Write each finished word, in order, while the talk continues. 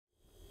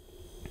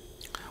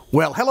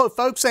Well, hello,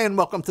 folks, and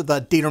welcome to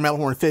the Dieter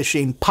Melhorn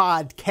Fishing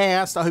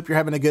Podcast. I hope you're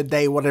having a good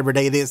day, whatever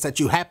day it is that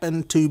you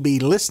happen to be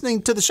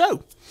listening to the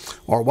show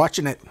or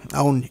watching it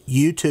on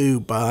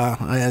YouTube.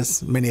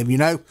 As many of you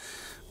know,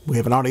 we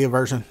have an audio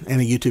version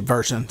and a YouTube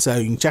version, so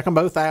you can check them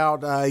both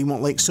out. You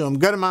want links to them,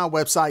 go to my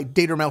website,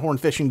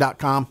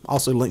 DieterMelhornFishing.com.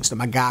 Also links to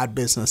my guide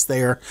business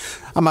there.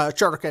 I'm a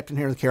charter captain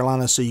here in the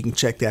Carolinas, so you can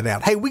check that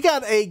out. Hey, we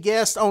got a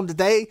guest on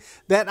today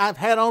that I've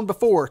had on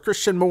before,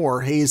 Christian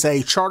Moore. He's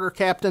a charter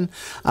captain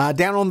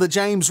down on the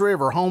James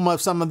River, home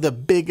of some of the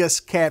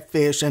biggest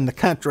catfish in the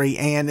country.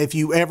 And if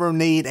you ever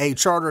need a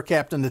charter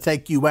captain to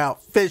take you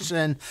out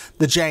fishing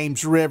the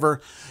James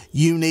River,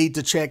 you need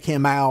to check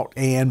him out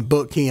and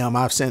book him.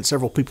 I've sent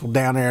several people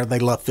down there. They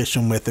love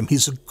fishing with him.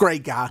 He's a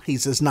great guy.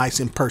 He's as nice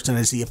in person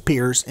as he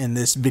appears in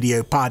this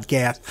video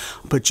podcast.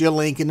 I'll put you a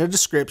link in the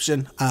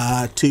description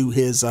to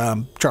his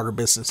charter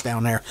business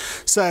down there.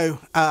 So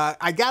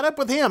I got up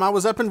with him. I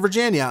was up in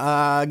Virginia,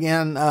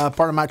 again,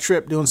 part of my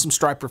trip doing some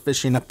striper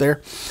fishing up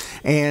there,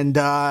 and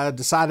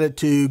decided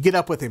to get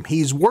up with him.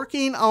 He's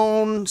working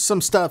on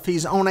some stuff.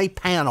 He's on a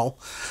panel,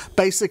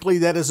 basically,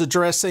 that is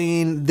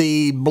addressing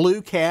the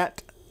blue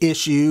cat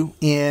issue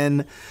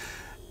in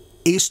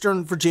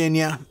Eastern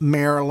Virginia,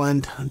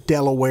 Maryland,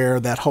 Delaware,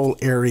 that whole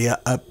area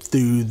up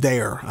through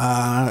there.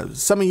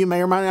 Some of you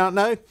may or may not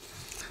know,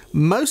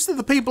 most of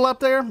the people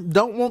up there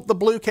don't want the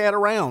blue cat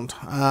around.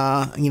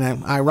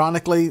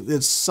 Ironically,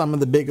 it's some of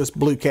the biggest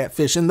blue cat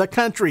fish in the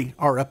country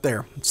are up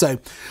there. So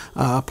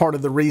part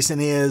of the reason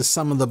is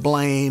some of the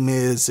blame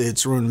is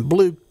it's ruining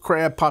blue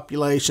crab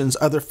populations,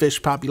 other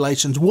fish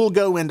populations. We'll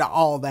go into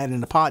all that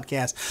in the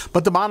podcast.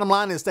 But the bottom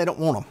line is they don't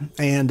want them.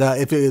 And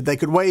if they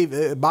could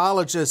wave,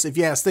 biologists, if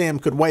you ask them,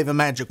 could wave a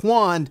magic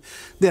wand,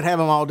 they'd have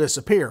them all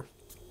disappear.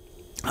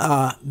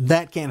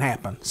 That can't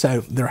happen.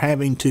 So they're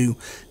having to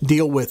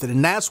deal with it.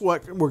 And that's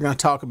what we're going to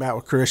talk about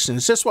with Christian.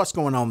 It's just what's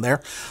going on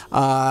there.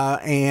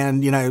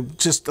 And,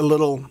 just a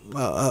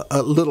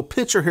little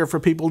picture here for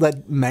people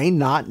that may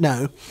not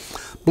know.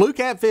 Blue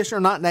catfish are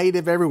not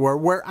native everywhere.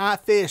 Where I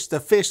fish, the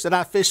fish that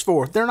I fish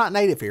for, they're not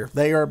native here.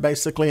 They are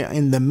basically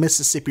in the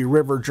Mississippi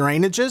River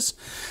drainages.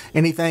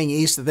 Anything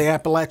east of the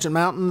Appalachian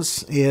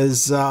Mountains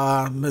is,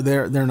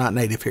 they're not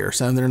native here.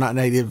 So they're not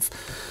native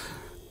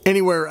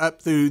anywhere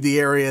up through the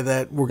area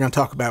that we're going to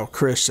talk about with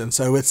Christian.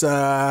 So it's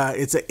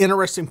an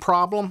interesting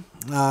problem.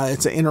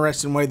 It's an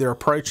interesting way they're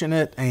approaching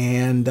it,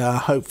 and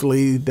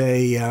hopefully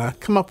they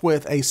come up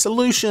with a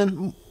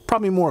solution,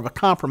 probably more of a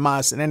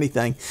compromise than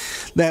anything,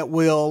 that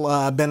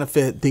will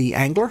benefit the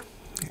angler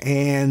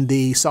and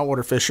the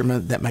saltwater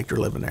fishermen that make their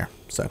living there.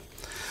 So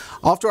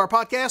off to our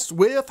podcast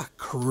with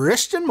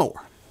Christian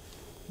Moore.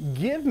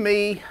 Give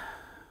me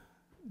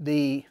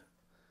the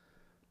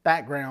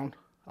background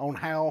on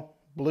how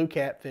blue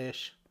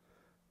catfish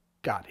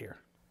got here.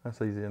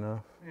 That's easy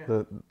enough. Yeah.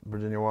 The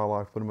Virginia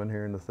Wildlife put them in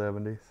here in the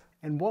 70s.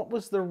 And what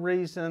was the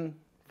reason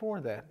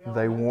for that?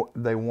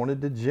 They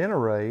wanted to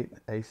generate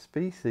a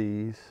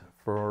species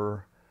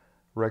for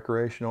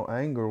recreational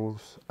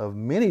anglers of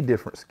many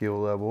different skill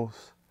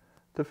levels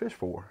to fish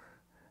for.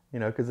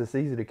 Because it's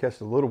easy to catch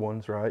the little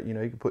ones, right? You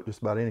can put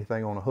just about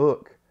anything on a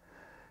hook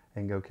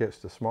and go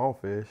catch the small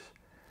fish.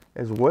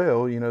 As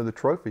well, the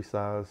trophy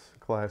size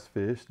class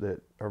fish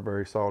that are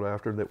very sought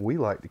after that we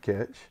like to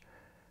catch.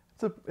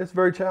 It's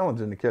very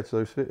challenging to catch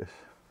those fish.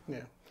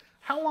 Yeah.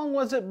 How long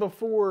was it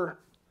before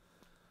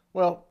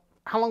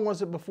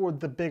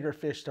the bigger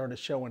fish started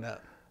showing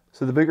up?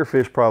 So the bigger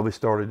fish probably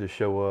started to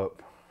show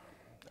up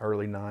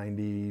early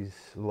 90s,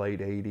 late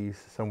 80s,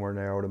 somewhere in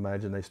there. I would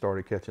imagine they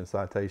started catching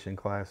citation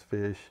class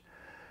fish.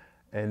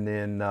 And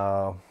then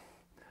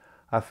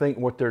I think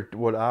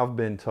what I've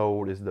been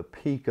told is the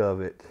peak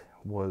of it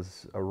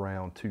was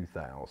around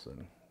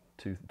 2000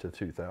 to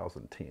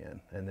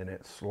 2010, and then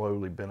it's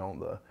slowly been on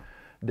the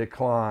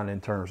decline in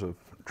terms of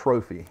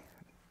trophy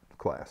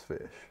class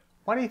fish.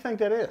 Why do you think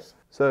that is?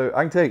 So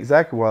I can tell you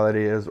exactly why that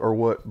is, or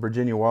what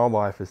Virginia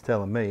Wildlife is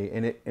telling me,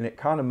 and it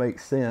kind of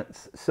makes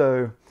sense.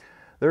 So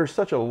there's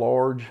such a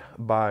large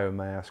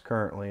biomass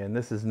currently, and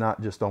this is not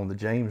just on the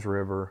James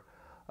River,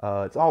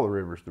 it's all the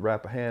rivers, the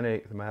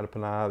Rappahannock, the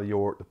Mattaponi, the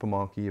York, the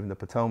Pamunkey, even the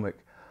Potomac.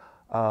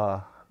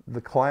 The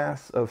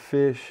class of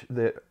fish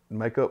that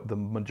make up the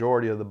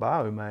majority of the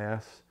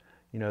biomass,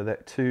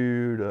 that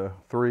 2 to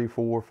 3,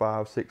 4,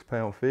 5, 6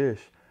 pound fish,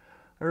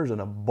 there's an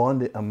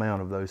abundant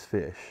amount of those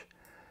fish.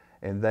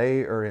 And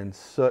they are in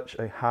such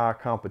a high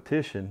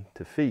competition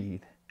to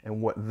feed.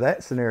 And what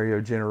that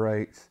scenario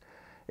generates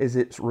is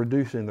it's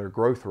reducing their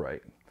growth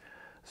rate.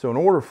 So in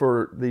order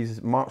for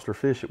these monster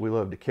fish that we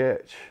love to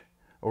catch,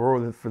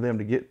 or for them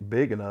to get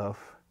big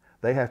enough,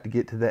 they have to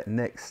get to that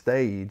next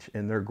stage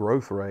in their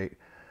growth rate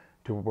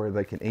to where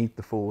they can eat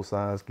the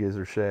full-size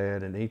gizzard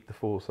shad and eat the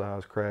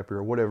full-size crappie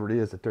or whatever it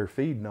is that they're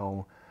feeding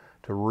on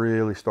to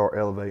really start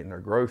elevating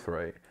their growth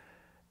rate.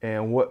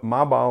 And what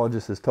my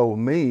biologist has told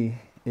me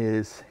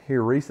is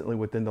here recently,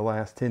 within the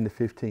last 10 to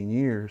 15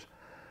 years,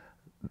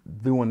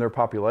 doing their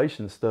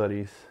population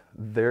studies,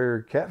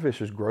 their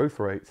catfish's growth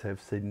rates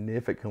have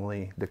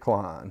significantly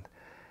declined.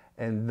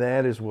 And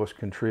that is what's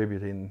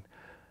contributing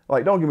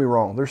like, don't get me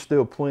wrong, there's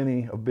still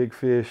plenty of big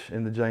fish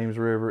in the James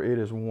River. It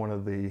is one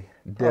of the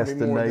Probably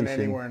more than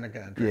anywhere in the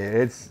country.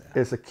 Yeah,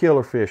 it's a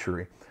killer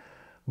fishery.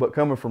 But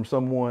coming from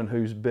someone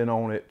who's been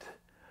on it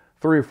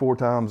 3 or 4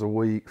 times a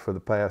week for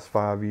the past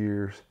 5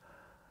 years,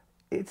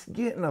 it's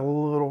getting a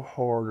little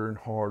harder and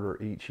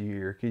harder each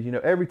year. Because, you know,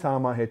 every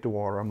time I hit the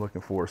water, I'm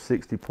looking for a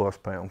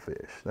 60+ pound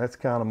fish. That's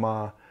kind of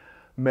my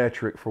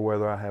metric for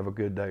whether I have a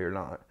good day or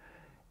not.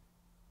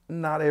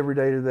 Not every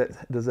day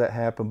does that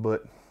happen,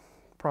 but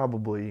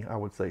probably I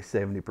would say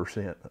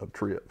 70% of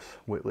trips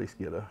we at least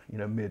get a, you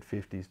know,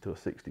 mid-50s to a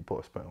 60+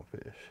 pound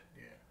fish.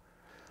 Yeah,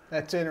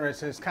 that's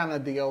interesting. It's kind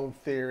of the old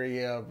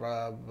theory of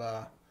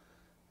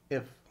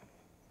if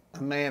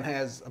a man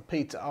has a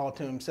pizza all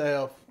to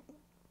himself,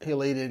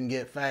 he'll eat it and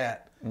get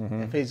fat.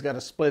 Mm-hmm. If he's got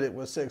to split it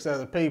with 6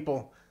 other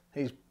people,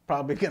 he's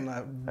probably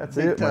gonna That's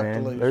be it, tough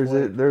man. to lose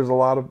weight. There's a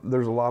lot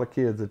of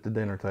kids at the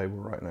dinner table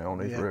right now on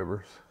these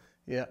rivers.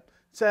 Yeah.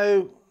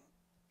 So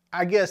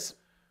I guess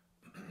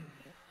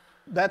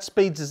that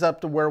speeds us up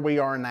to where we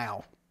are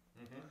now.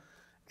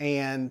 Mm-hmm.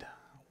 And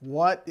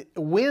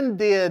when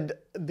did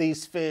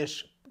these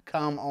fish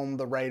come on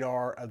the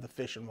radar of the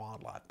fish and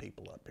wildlife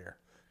people up here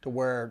to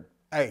where,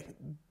 hey,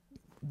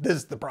 this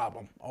is the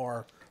problem?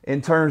 Or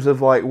in terms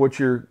of like what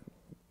you're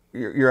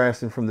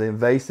asking from the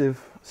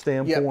invasive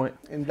standpoint?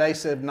 Yep.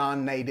 Invasive,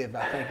 non-native,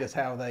 I think is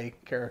how they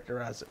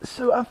characterize it.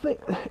 So I think,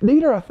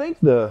 Dieter, I think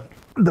the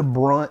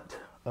brunt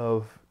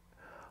of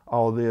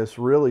all this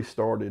really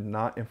started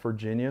not in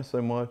Virginia so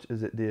much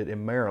as it did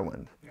in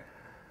Maryland.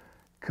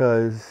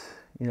 Because,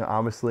 you know,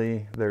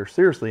 obviously they're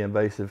seriously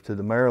invasive to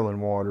the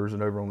Maryland waters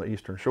and over on the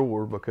eastern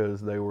shore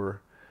because they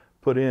were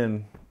put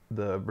in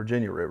the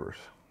Virginia rivers.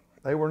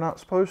 They were not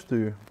supposed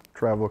to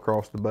travel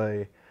across the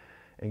bay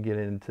and get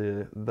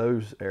into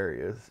those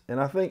areas. And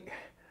I think,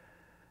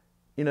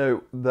 you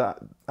know, the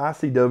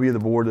ICW, the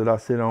board that I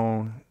sit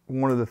on,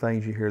 one of the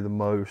things you hear the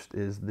most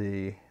is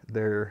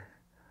their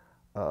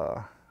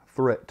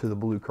threat to the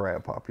blue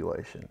crab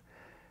population.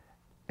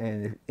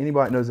 And if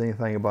anybody knows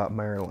anything about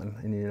Maryland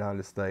in the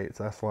United States,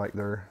 that's like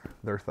their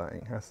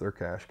thing. That's their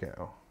cash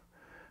cow.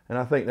 And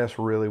I think that's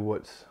really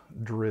what's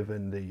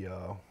driven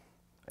the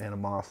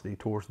animosity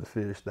towards the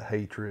fish, the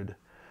hatred.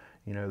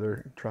 You know,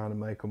 they're trying to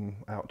make them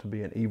out to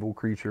be an evil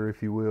creature,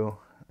 if you will.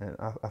 And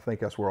I think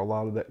that's where a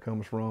lot of that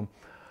comes from.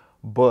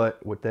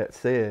 But with that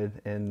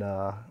said, and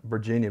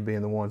Virginia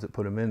being the ones that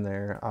put them in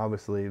there,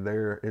 obviously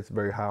it's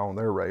very high on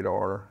their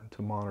radar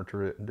to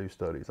monitor it and do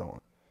studies on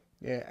it.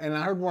 Yeah, and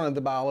I heard one of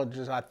the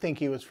biologists, I think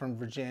he was from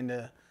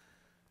Virginia,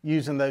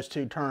 using those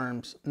two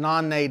terms,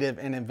 non-native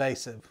and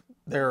invasive.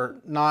 They're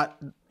not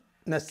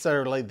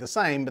necessarily the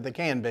same, but they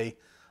can be.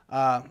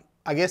 I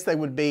guess they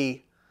would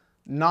be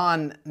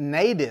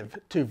non-native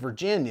to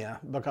Virginia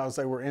because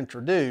they were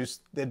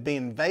introduced. They'd be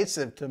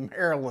invasive to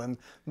Maryland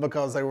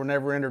because they were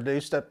never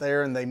introduced up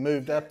there and they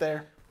moved up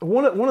there.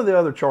 One of the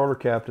other charter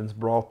captains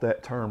brought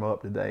that term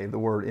up today, the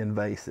word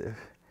invasive.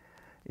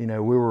 You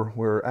know, we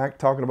were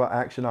talking about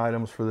action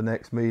items for the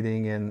next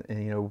meeting and,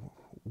 you know,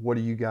 what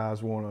do you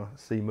guys want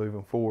to see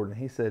moving forward? And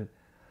he said,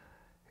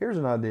 here's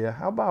an idea.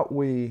 How about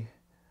we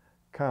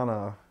kind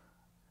of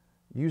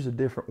use a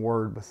different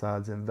word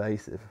besides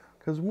invasive?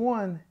 Because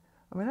one,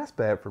 I mean, that's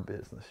bad for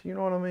business. You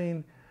know what I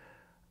mean?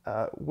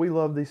 We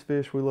love these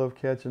fish. We love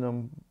catching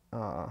them.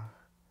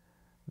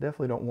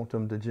 Definitely don't want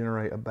them to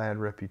generate a bad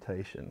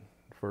reputation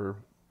for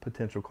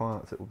potential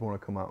clients that would want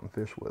to come out and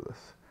fish with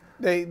us.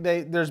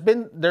 There's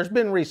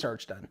been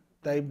research done.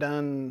 They've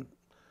done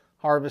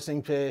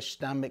harvesting fish,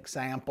 stomach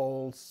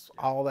samples,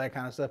 all that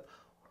kind of stuff.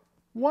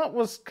 What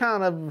was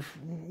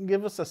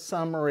give us a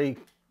summary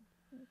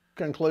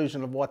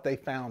conclusion of what they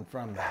found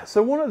from that?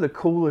 So one of the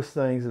coolest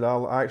things that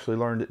I actually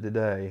learned it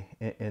today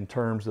in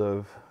terms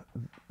of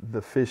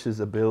the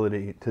fish's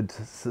ability to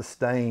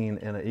sustain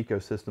in an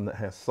ecosystem that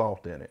has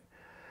salt in it.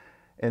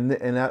 And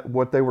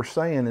what they were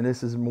saying, and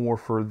this is more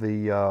for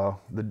the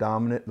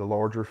dominant, the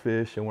larger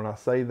fish. And when I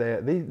say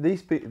that,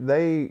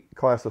 they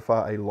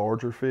classify a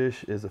larger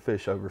fish as a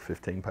fish over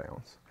 15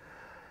 pounds.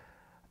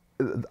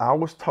 I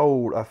was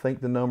told, I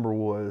think the number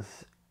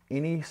was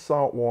any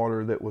salt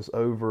water that was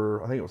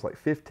over, I think it was like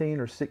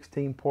 15 or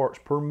 16 parts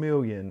per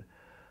million,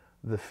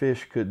 the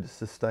fish could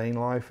sustain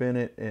life in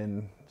it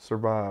and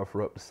survive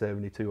for up to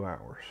 72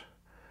 hours.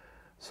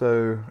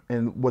 So,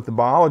 and what the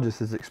biologist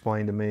has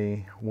explained to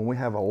me, when we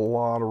have a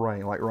lot of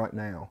rain, like right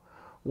now,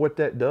 what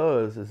that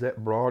does is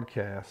that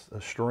broadcasts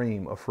a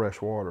stream of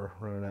fresh water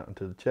running out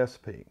into the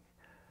Chesapeake.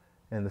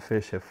 And the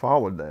fish have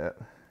followed that,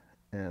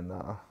 and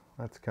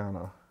that's kind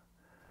of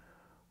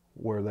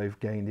where they've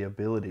gained the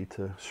ability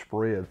to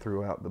spread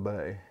throughout the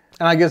bay.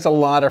 And I guess a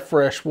lot of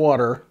fresh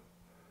water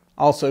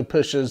also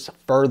pushes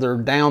further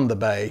down the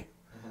bay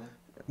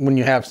when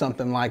you have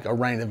something like a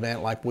rain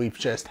event like we've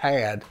just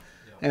had,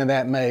 and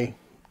that may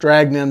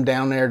drag them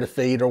down there to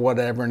feed or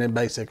whatever, and it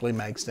basically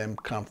makes them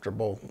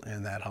comfortable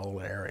in that whole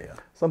area.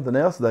 Something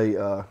else they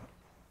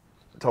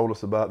told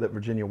us about that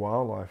Virginia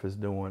Wildlife is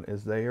doing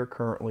is they are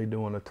currently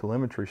doing a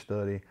telemetry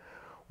study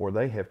where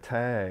they have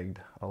tagged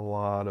a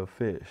lot of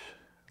fish,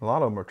 A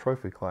lot of them are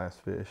trophy class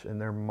fish, and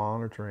they're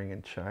monitoring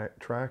and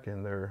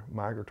tracking their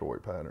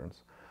migratory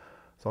patterns.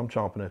 So I'm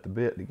chomping at the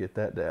bit to get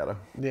that data.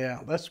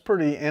 Yeah, that's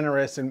pretty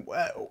interesting.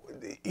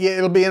 Yeah,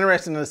 it'll be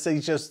interesting to see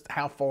just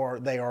how far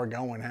they are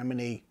going, how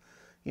many,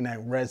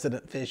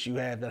 resident fish you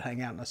have that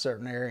hang out in a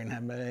certain area, and how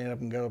many of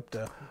them go up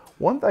to.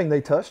 One thing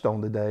they touched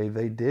on today,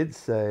 they did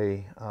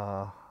say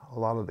a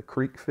lot of the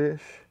creek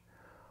fish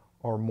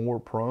are more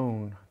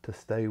prone to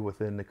stay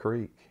within the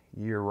creek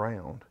year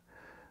round.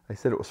 They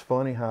said it was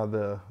funny how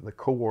the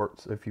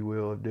cohorts, if you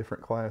will, of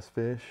different class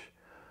fish,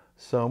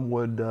 some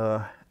would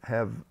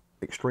have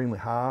extremely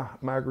high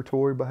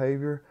migratory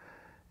behavior,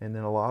 and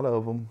then a lot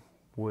of them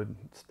would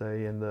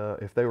stay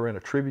if they were in a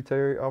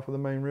tributary off of the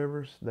main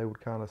rivers, they would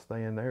kind of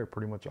stay in there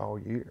pretty much all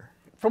year.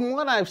 From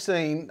what I've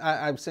seen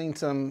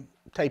some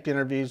taped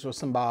interviews with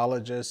some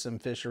biologists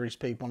and fisheries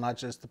people, not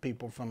just the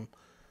people from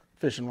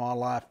Fish and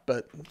Wildlife,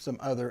 but some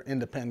other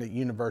independent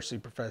university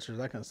professors,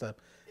 that kind of stuff,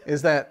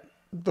 is that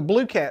the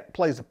blue cat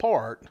plays a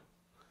part,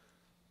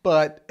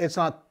 but it's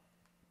not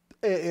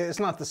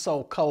the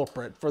sole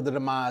culprit for the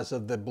demise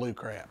of the blue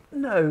crab.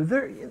 No,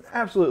 they're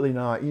absolutely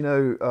not.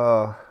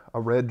 A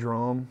red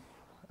drum,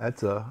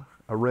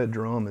 a red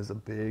drum is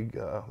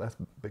that's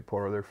a big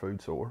part of their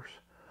food source.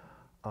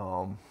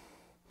 I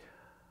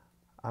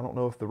don't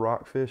know if the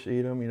rockfish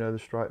eat them, the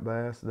striped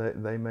bass,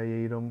 they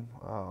may eat them.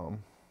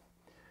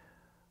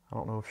 I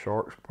don't know if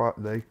sharks,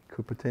 they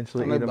could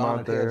potentially eat them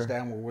out there.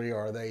 Down where we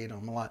are, they eat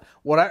them a lot.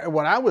 What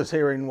I was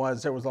hearing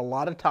was there was a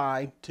lot of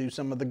tie to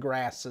some of the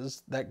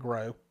grasses that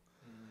grow,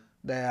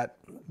 that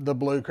the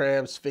blue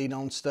crabs feed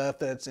on stuff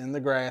that's in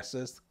the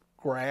grasses.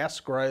 Grass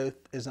growth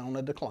is on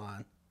a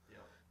decline.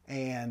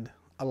 And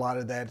a lot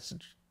of that's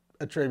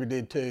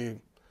attributed to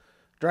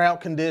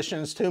drought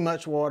conditions, too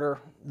much water,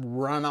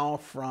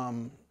 runoff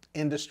from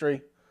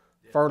industry,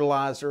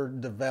 fertilizer,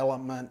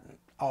 development,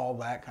 all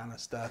that kind of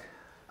stuff.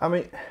 I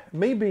mean,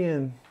 me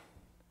being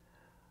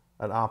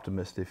an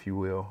optimist, if you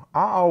will,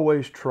 I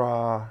always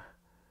try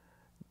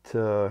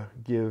to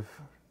give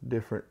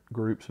different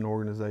groups and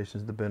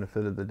organizations the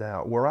benefit of the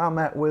doubt. Where I'm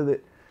at with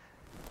it,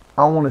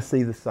 I want to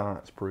see the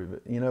science prove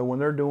it. When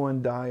they're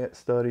doing diet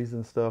studies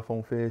and stuff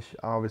on fish,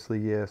 obviously,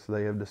 yes,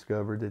 they have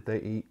discovered that they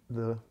eat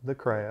the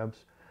crabs.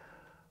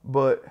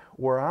 But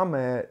where I'm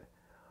at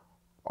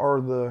are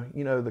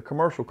the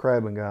commercial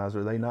crabbing guys,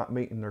 are they not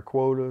meeting their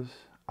quotas?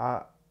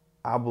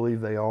 I believe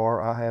they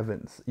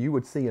are. You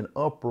would see an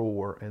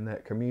uproar in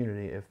that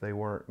community if they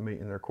weren't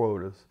meeting their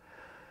quotas.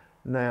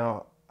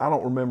 Now, I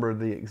don't remember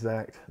the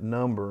exact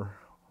number,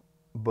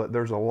 but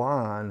there's a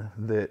line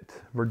that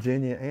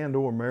Virginia and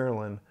or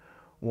Maryland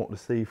want to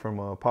see from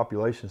a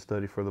population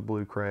study for the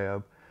blue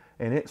crab,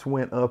 and it's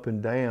went up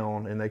and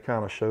down, and they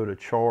kind of showed a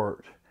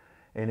chart,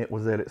 and it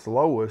was at its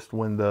lowest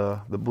when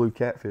the blue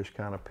catfish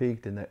kind of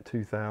peaked in that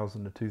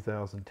 2000 to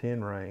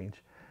 2010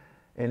 range,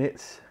 and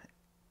it's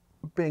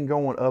been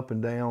going up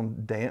and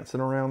down,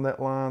 dancing around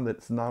that line.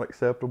 That's not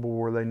acceptable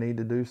where they need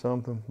to do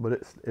something, but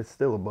it's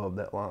still above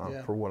that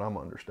line for what I'm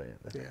understanding.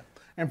 Yeah,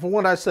 and from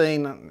what I've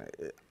seen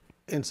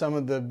in some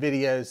of the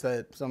videos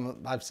that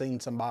I've seen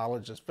some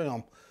biologists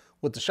film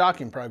with the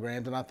shocking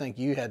programs, and I think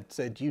you had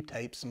said you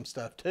taped some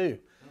stuff too.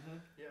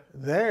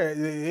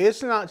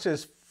 It's not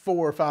just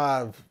 4 or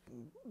 5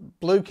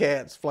 blue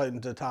cats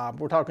floating to the top.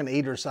 We're talking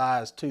eater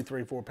size, 2,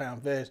 3, 4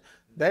 pound fish.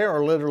 They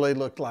are literally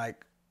look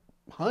like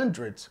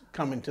hundreds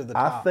coming to the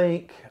top. I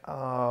think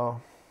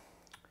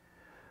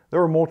there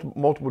were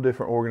multiple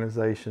different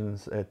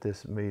organizations at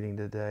this meeting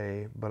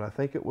today, but I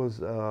think it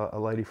was a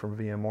lady from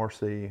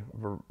VMRC,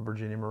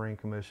 Virginia Marine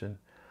Commission.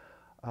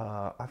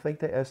 I think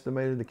they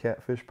estimated the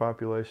catfish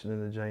population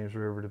in the James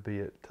River to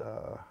be at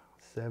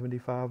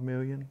 75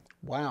 million.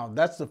 Wow,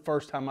 that's the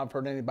first time I've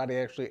heard anybody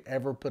actually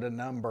ever put a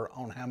number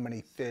on how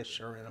many fish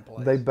are in a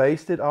place. They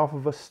based it off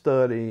of a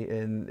study,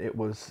 and it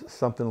was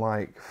something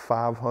like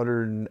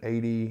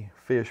 580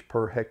 fish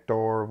per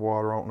hectare of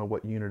water. I don't know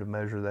what unit of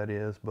measure that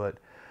is,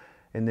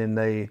 and then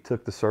they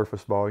took the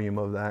surface volume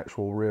of the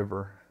actual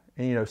river.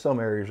 And some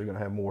areas are going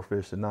to have more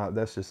fish than not.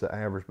 That's just the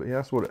average. But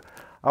yeah,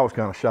 I was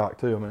kind of shocked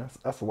too. I mean,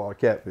 that's a lot of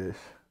catfish.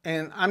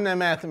 And I'm no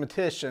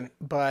mathematician,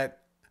 but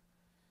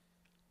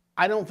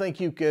I don't think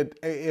you could,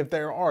 if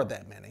there are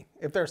that many,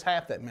 if there's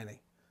half that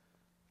many,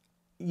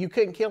 you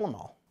couldn't kill them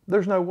all.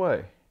 There's no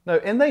way. No,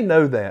 and they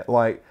know that.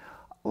 Like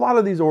a lot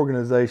of these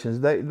organizations,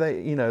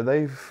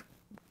 they've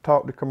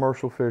talked to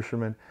commercial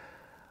fishermen.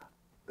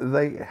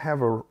 They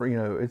have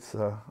it's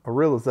a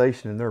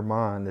realization in their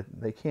mind that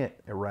they can't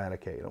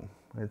eradicate them.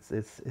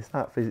 It's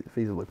not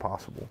feasibly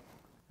possible.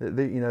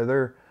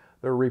 Their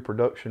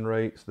reproduction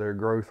rates, their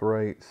growth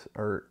rates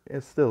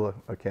it's still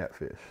a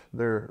catfish.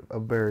 They're a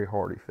very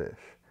hardy fish.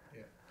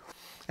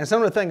 And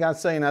some of the things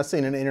I've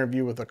seen an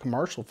interview with a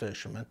commercial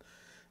fisherman,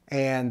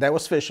 and that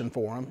was fishing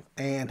for him,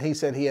 and he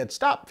said he had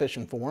stopped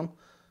fishing for them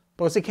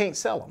because he can't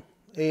sell them.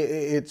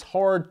 It's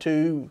hard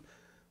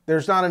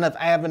there's not enough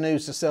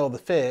avenues to sell the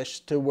fish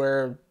to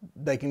where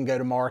they can go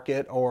to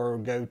market or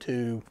go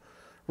to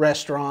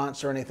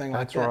restaurants or anything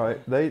like that.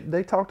 That's right.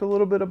 They talked a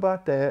little bit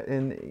about that,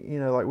 and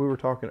like we were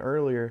talking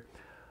earlier,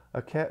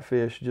 a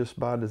catfish just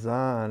by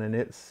design and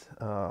its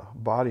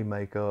body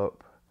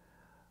makeup,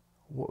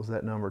 what was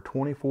that number?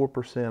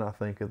 24%, I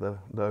think, of the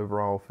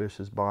overall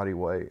fish's body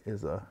weight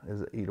is a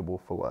eatable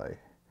fillet.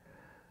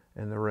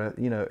 And the rest,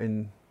 you know,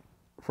 and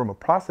from a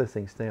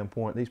processing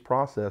standpoint, these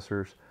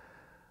processors,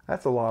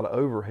 that's a lot of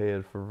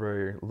overhead for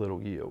very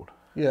little yield.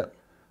 Yeah.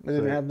 And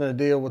then having to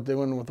deal with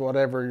doing with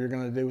whatever you're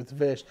going to do with the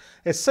fish.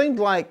 It seems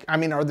like, I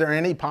mean, are there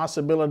any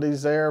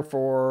possibilities there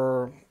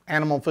for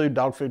animal food,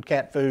 dog food,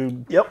 cat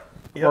food? Yep.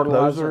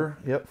 Fertilizer?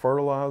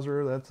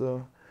 Fertilizer.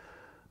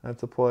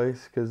 That's a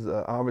place, because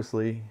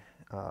obviously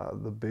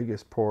the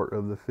biggest part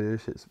of the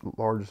fish, its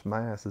largest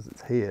mass, is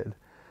its head.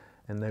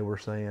 And they were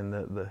saying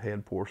that the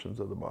head portions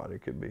of the body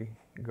could be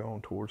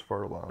going towards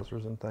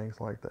fertilizers and things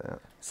like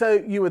that. So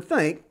you would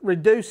think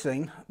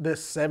reducing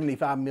this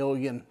 75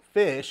 million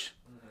fish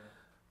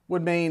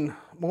would mean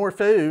more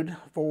food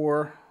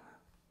for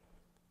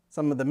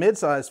some of the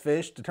mid-sized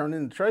fish to turn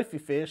into trophy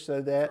fish so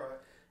that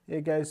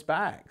it goes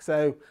back.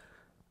 So,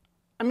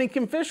 I mean,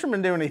 can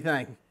fishermen do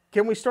anything?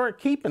 Can we start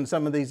keeping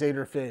some of these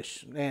eater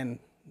fish? And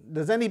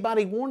does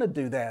anybody want to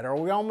do that? Are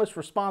we almost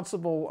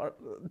responsible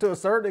to a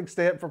certain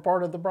extent for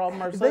part of the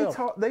problem ourselves?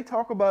 They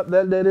talk about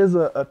that. That is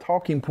a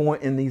talking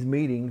point in these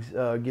meetings,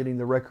 getting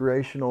the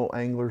recreational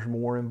anglers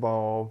more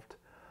involved.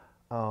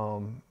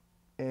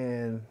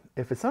 And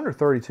if it's under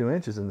 32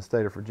 inches in the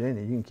state of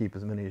Virginia, you can keep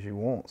as many as you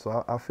want.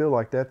 So I feel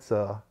like that's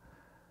a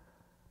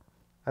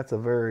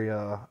very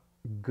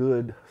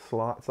good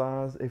slot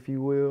size, if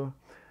you will.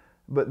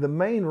 But the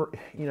main,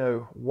 you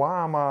know,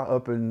 why am I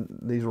up in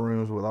these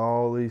rooms with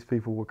all these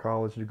people with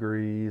college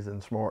degrees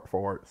and smart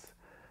farts?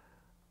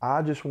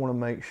 I just want to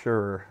make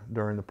sure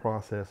during the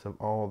process of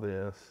all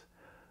this,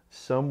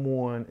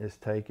 someone is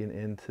taking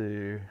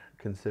into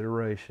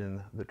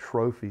consideration the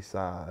trophy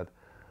side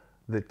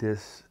that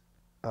these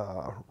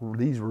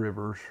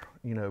rivers,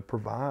 you know,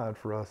 provide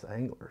for us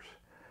anglers.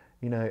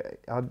 You know,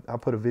 I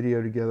put a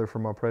video together for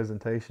my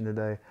presentation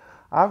today.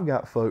 I've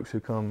got folks who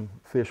come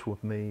fish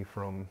with me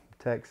from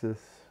Texas,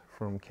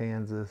 from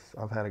Kansas.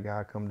 I've had a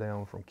guy come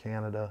down from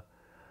Canada.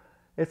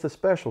 It's a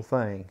special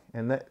thing,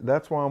 and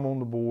that's why I'm on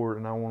the board,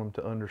 and I want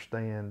them to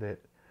understand that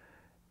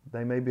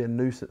they may be a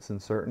nuisance in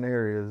certain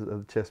areas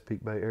of the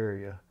Chesapeake Bay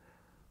area,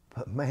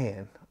 but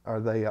man, are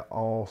they an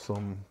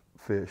awesome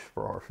fish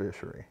for our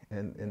fishery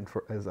and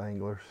as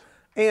anglers.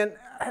 And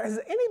has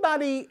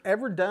anybody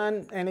ever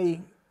done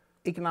any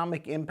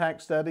economic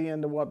impact study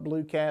into what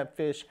blue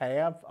catfish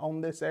have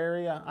on this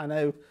area? I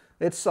know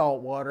it's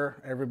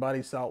saltwater.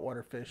 Everybody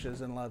saltwater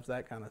fishes and loves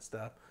that kind of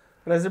stuff.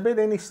 But has there been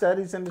any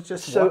studies into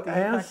just what the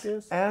impact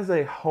is? As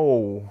a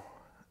whole,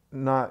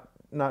 not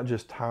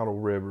just tidal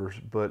rivers,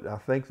 but I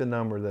think the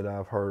number that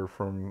I've heard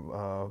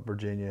from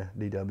Virginia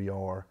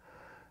DWR,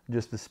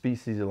 just the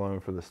species alone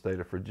for the state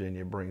of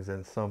Virginia brings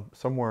in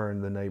somewhere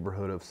in the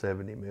neighborhood of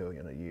 $70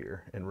 million a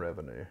year in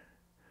revenue,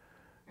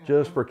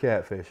 just for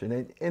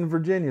catfishing. And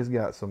Virginia's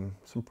got some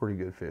pretty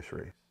good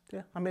fisheries.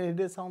 Yeah, I mean, it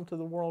is home to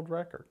the world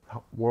record.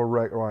 World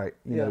record, right?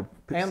 You know,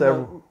 and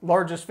the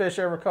largest fish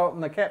ever caught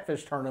in the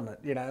catfish tournament.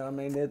 You know, I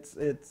mean, it's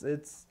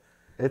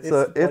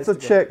a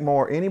check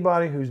mark.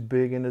 Anybody who's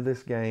big into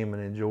this game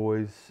and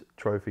enjoys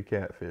trophy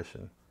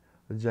catfishing,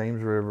 the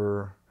James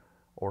River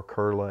or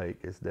Kerr Lake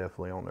is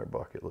definitely on their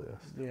bucket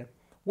list. Yeah.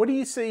 What do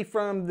you see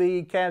from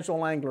the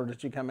casual angler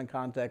that you come in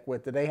contact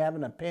with? Do they have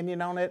an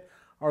opinion on it?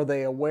 Are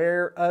they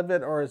aware of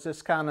it, or is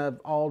this kind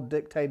of all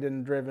dictated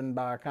and driven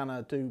by kind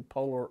of two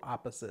polar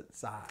opposite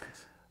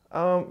sides?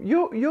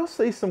 You'll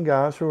see some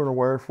guys who are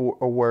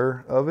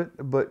aware of it,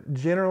 but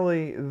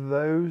generally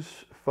those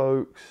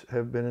folks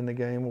have been in the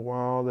game a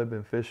while. They've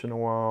been fishing a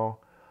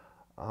while.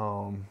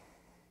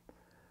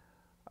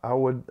 I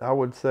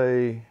would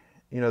say,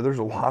 you know, there's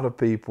a lot of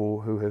people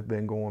who have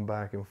been going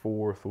back and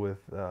forth with,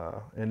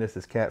 and this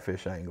is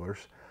catfish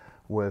anglers,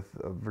 with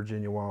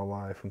Virginia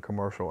Wildlife and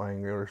commercial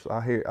anglers.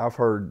 I've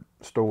heard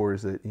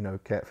stories that, you know,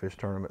 catfish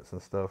tournaments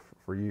and stuff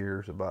for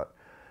years about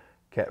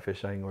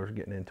catfish anglers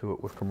getting into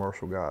it with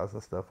commercial guys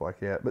and stuff like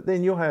that. But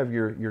then you'll have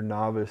your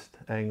novice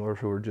anglers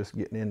who are just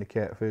getting into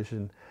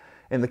catfishing.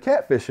 And the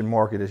catfishing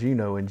market, as you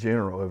know, in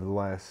general, over the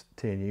last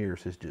 10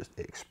 years has just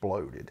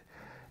exploded.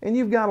 And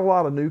you've got a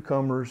lot of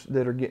newcomers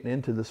that are getting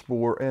into the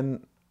sport,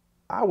 and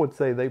I would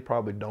say they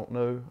probably don't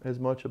know as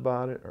much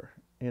about it, or,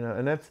 you know,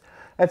 and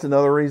that's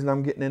another reason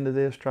I'm getting into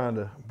this, trying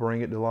to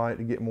bring it to light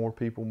to get more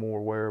people more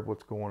aware of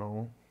what's going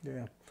on.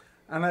 Yeah.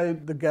 I know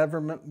the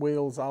government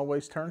wheels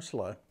always turn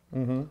slow.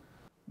 Mm-hmm.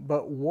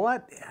 But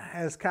what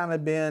has kind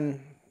of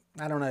been,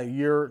 I don't know,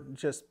 your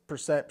just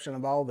perception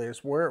of all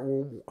this?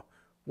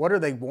 What are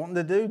they wanting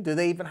to do? Do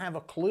they even have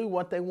a clue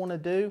what they want to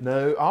do?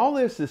 No, all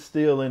this is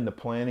still in the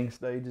planning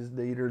stages,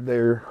 Dieter.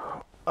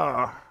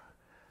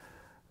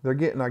 They're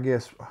getting, I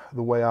guess,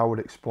 the way I would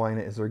explain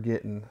it is they're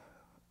getting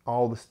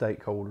all the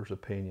stakeholders'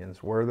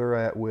 opinions, where they're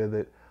at with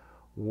it,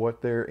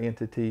 what their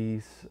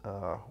entities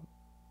are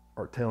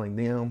telling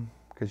them,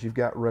 because you've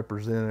got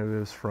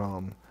representatives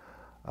from,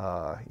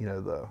 you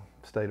know, the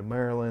state of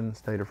Maryland,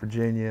 state of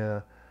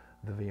Virginia,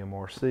 the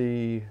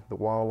VMRC, the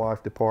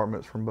wildlife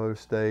departments from both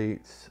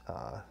states,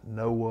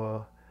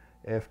 NOAA,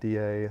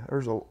 FDA.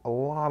 There's a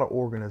lot of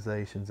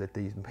organizations at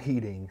these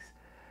meetings,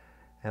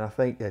 and I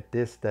think at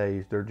this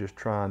stage they're just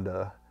trying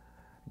to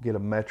get a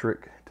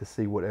metric to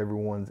see what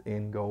everyone's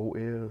end goal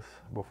is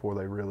before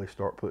they really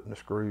start putting the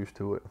screws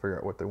to it and figure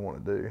out what they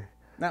want to do.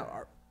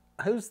 Now,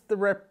 who's the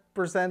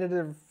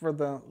representative for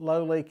the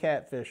lowly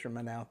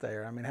catfishermen out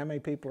there? I mean, how many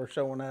people are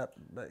showing up?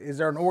 Is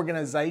there an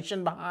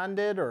organization behind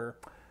it, or?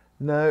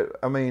 No,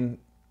 I mean,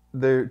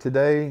 there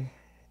today,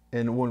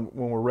 and when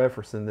we're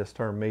referencing this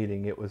term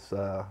meeting, it was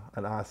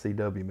an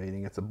ICW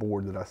meeting. It's a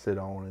board that I sit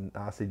on, and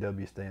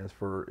ICW stands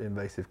for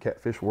Invasive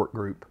Catfish Work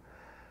Group.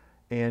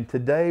 And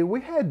today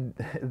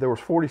there was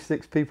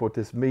 46 people at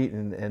this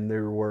meeting, and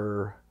there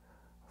were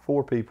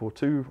 4 people,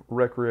 2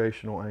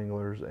 recreational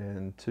anglers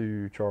and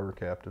 2 charter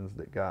captains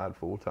that guide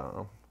full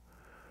time,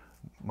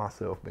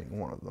 myself being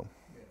one of them.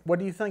 What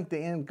do you think the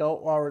end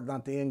goal, or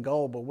not the end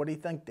goal, but what do you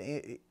think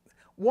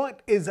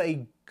what is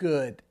a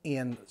good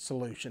end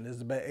solution is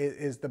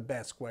the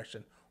best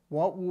question.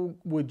 What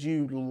would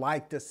you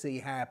like to see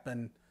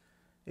happen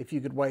if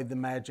you could wave the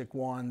magic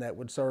wand that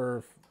would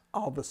serve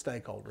all the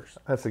stakeholders?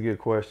 That's a good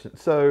question.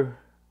 So,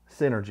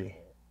 synergy.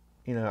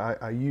 You know,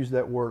 I use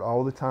that word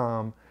all the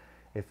time.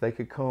 If they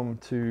could come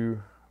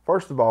to,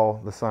 first of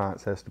all, the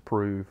science has to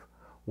prove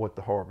what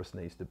the harvest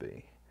needs to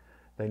be.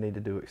 They need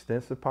to do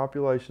extensive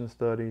population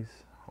studies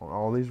on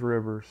all these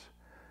rivers,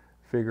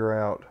 figure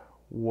out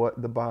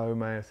what the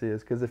biomass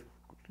is. Because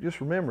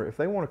just remember, if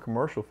they want to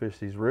commercial fish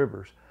these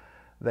rivers,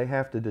 they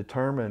have to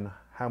determine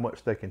how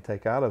much they can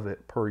take out of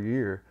it per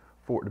year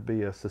for it to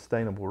be a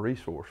sustainable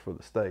resource for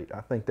the state.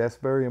 I think that's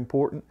very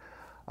important.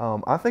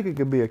 I think it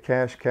could be a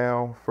cash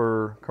cow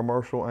for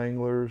commercial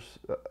anglers,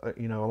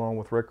 you know, along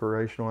with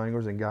recreational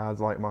anglers and guides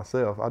like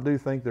myself. I do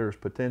think there's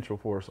potential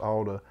for us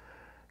all to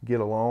get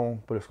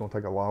along, but it's going to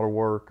take a lot of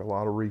work, a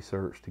lot of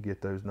research to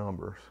get those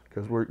numbers,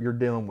 because you're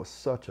dealing with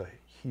such a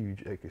huge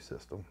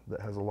ecosystem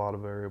that has a lot of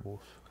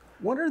variables.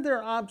 What are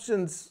their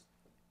options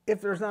if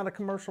there's not a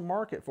commercial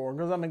market for them?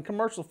 Because, I mean,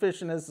 commercial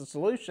fishing is the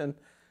solution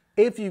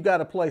if you've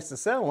got a place to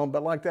sell them.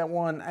 But like that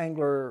one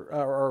angler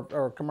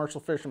or commercial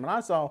fisherman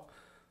I saw,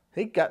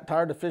 he got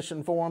tired of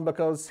fishing for them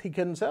because he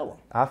couldn't sell them.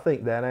 I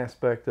think that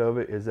aspect of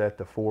it is at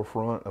the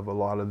forefront of a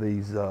lot of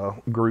these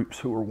groups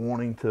who are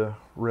wanting to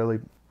really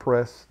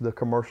press the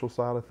commercial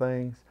side of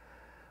things.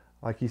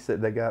 Like you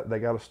said, they got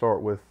to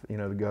start with, you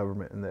know, the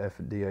government and the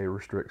FDA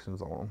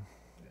restrictions on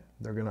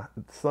them. Yeah.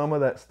 Some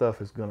of that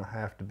stuff is gonna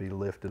have to be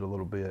lifted a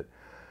little bit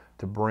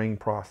to bring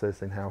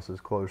processing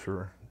houses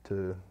closer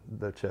to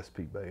the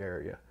Chesapeake Bay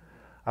area.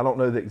 I don't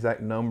know the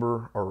exact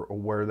number or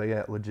where they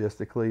at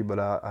logistically, but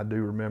I do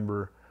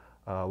remember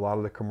a lot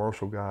of the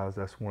commercial guys,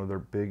 that's one of their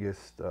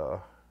biggest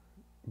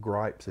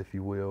gripes, if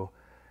you will.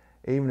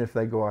 Even if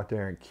they go out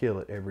there and kill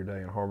it every day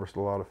and harvest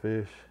a lot of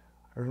fish,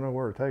 there's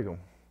nowhere to take them.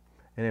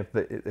 And if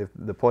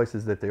the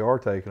places that they are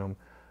taking them,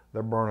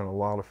 they're burning a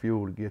lot of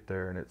fuel to get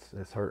there, and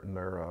it's hurting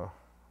their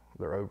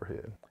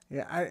overhead.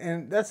 Yeah,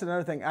 and that's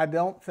another thing. I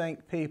don't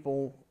think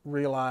people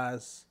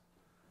realize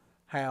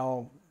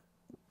how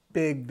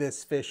big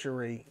this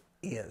fishery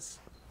is.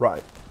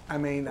 Right. I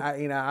mean,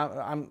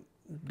 I'm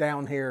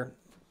down here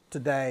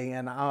today,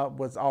 and I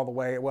was all the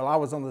way. Well, I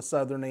was on the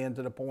southern end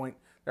to the point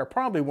there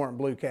probably weren't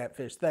blue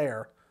catfish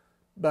there,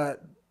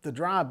 but the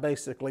drive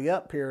basically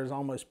up here is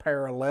almost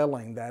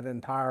paralleling that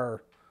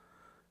entire.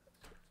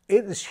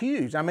 It is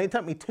huge. I mean, it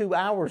took me 2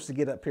 hours to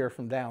get up here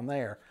from down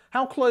there.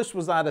 How close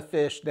was I to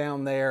fish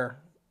down there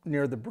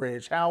near the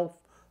bridge? How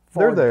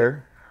far? They're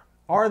there.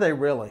 Are they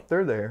really?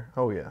 They're there.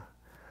 Oh yeah.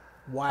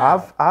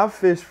 Wow. I've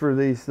fished for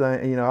these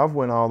things. You know, I've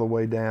went all the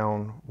way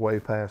down, way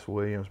past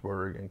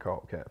Williamsburg, and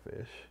caught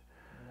catfish.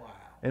 Wow.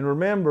 And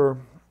remember,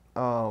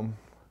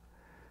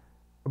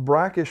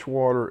 brackish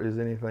water is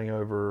anything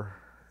over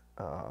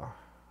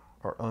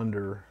or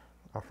under,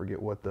 I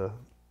forget what the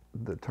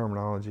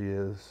terminology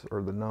is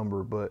or the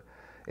number, but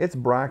it's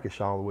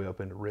brackish all the way up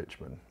into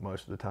Richmond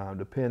most of the time,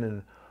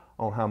 depending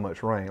on how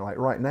much rain. Like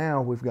right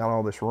now, we've got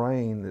all this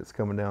rain that's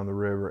coming down the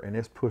river, and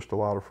it's pushed a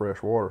lot of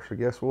fresh water. So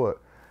guess what?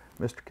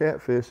 Mr.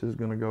 Catfish is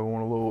going to go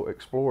on a little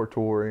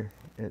exploratory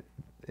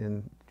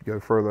and go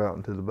further out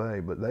into the bay.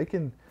 But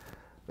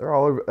they're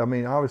all over. I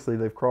mean, obviously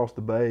they've crossed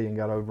the bay and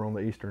got over on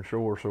the eastern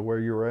shore. So where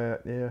you're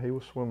at, yeah, he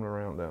was swimming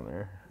around down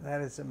there.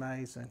 That is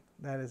amazing.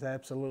 That is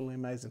absolutely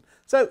amazing.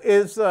 So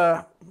is,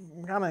 kind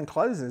of in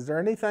closing, is there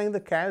anything the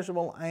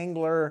casual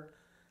angler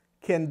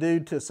can do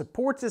to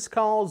support this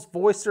cause,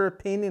 voice their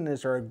opinion?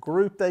 Is there a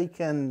group they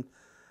can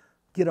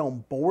get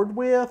on board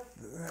with?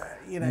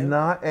 You know,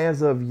 not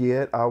as of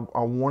yet. I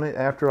want it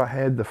after I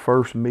had the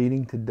first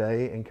meeting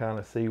today and kind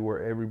of see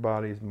where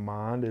everybody's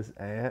mind is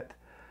at,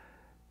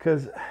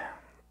 because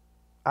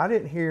I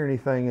didn't hear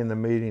anything in the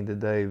meeting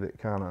today that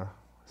kind of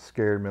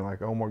scared me,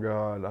 like, oh my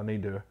God, I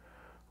need to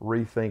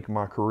rethink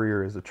my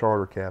career as a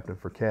charter captain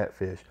for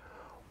catfish.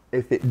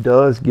 If it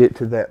does get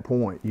to that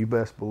point, you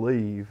best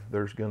believe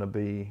there's going to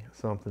be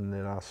something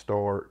that I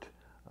start,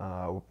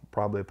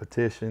 probably a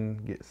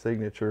petition, get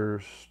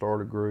signatures,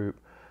 start a group.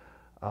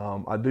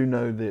 I do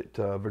know that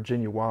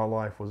Virginia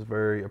Wildlife was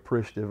very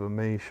appreciative of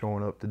me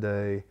showing up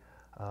today.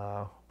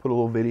 Put a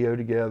little video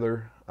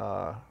together,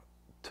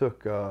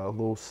 took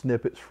little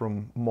snippets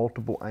from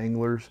multiple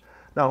anglers,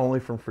 not only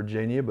from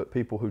Virginia, but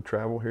people who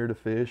travel here to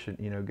fish and,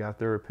 you know, got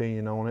their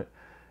opinion on it.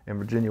 And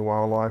Virginia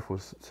Wildlife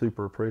was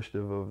super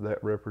appreciative of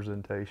that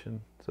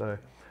representation. So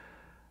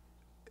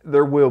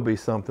there will be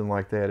something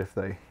like that if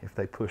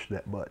they push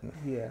that button.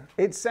 Yeah,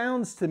 it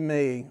sounds to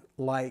me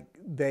like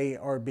they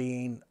are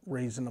being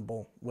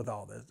reasonable with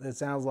all this. It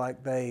sounds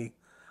like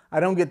I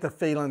don't get the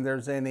feeling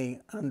there's any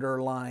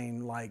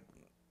underlying, like,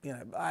 you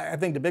know, I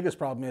think the biggest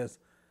problem is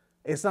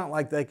it's not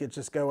like they could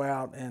just go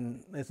out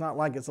and it's not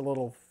like it's a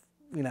little,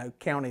 you know,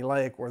 county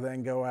lake where they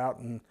can go out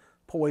and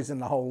poison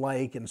the whole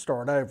lake and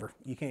start over.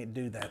 You can't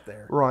do that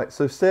there. Right,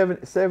 so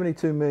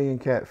 72 million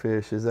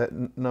catfish, is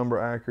that number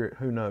accurate?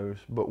 Who knows?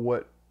 But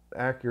what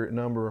accurate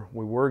number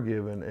we were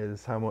given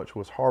is how much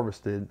was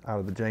harvested out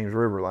of the James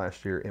River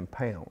last year in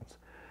pounds.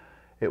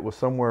 It was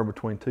somewhere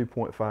between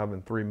 2.5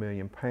 and 3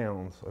 million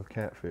pounds of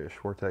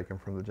catfish were taken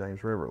from the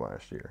James River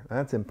last year.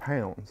 That's in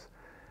pounds.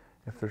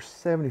 If there's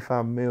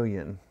 75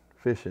 million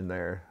fish in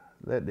there,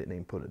 that didn't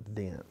even put a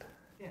dent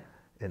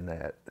in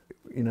that.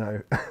 You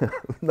know,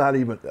 not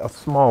even a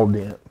small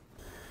dent.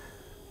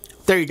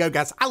 There you go,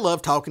 guys. I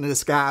love talking to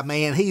this guy,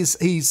 man.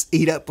 He's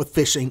eat up with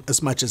fishing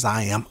as much as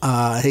I am.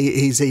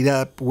 He's eat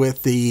up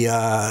with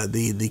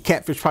the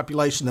catfish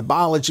population, the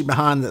biology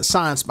behind it, the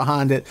science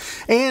behind it,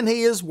 and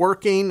he is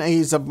working.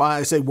 He's a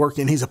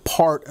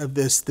part of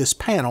this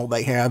panel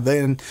they have.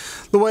 And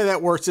the way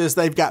that works is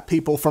they've got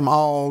people from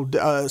all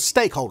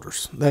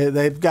stakeholders.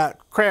 They've got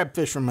crab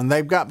fishermen,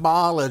 they've got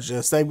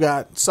biologists, they've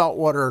got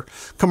saltwater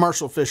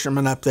commercial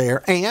fishermen up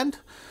there, and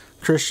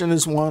Christian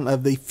is one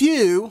of the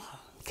few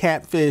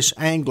catfish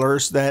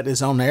anglers that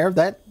is on there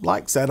that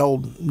likes that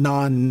old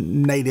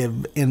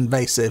non-native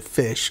invasive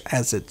fish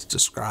as it's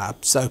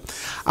described. So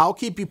I'll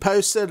keep you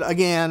posted.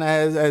 Again,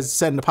 as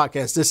said in the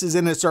podcast, this is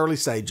in its early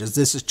stages.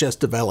 This is just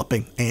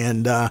developing,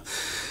 and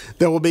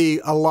there will be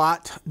a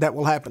lot that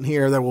will happen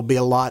here. There will be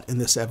a lot in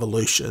this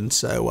evolution.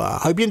 So I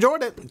hope you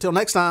enjoyed it. Until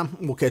next time,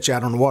 we'll catch you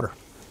out on the water.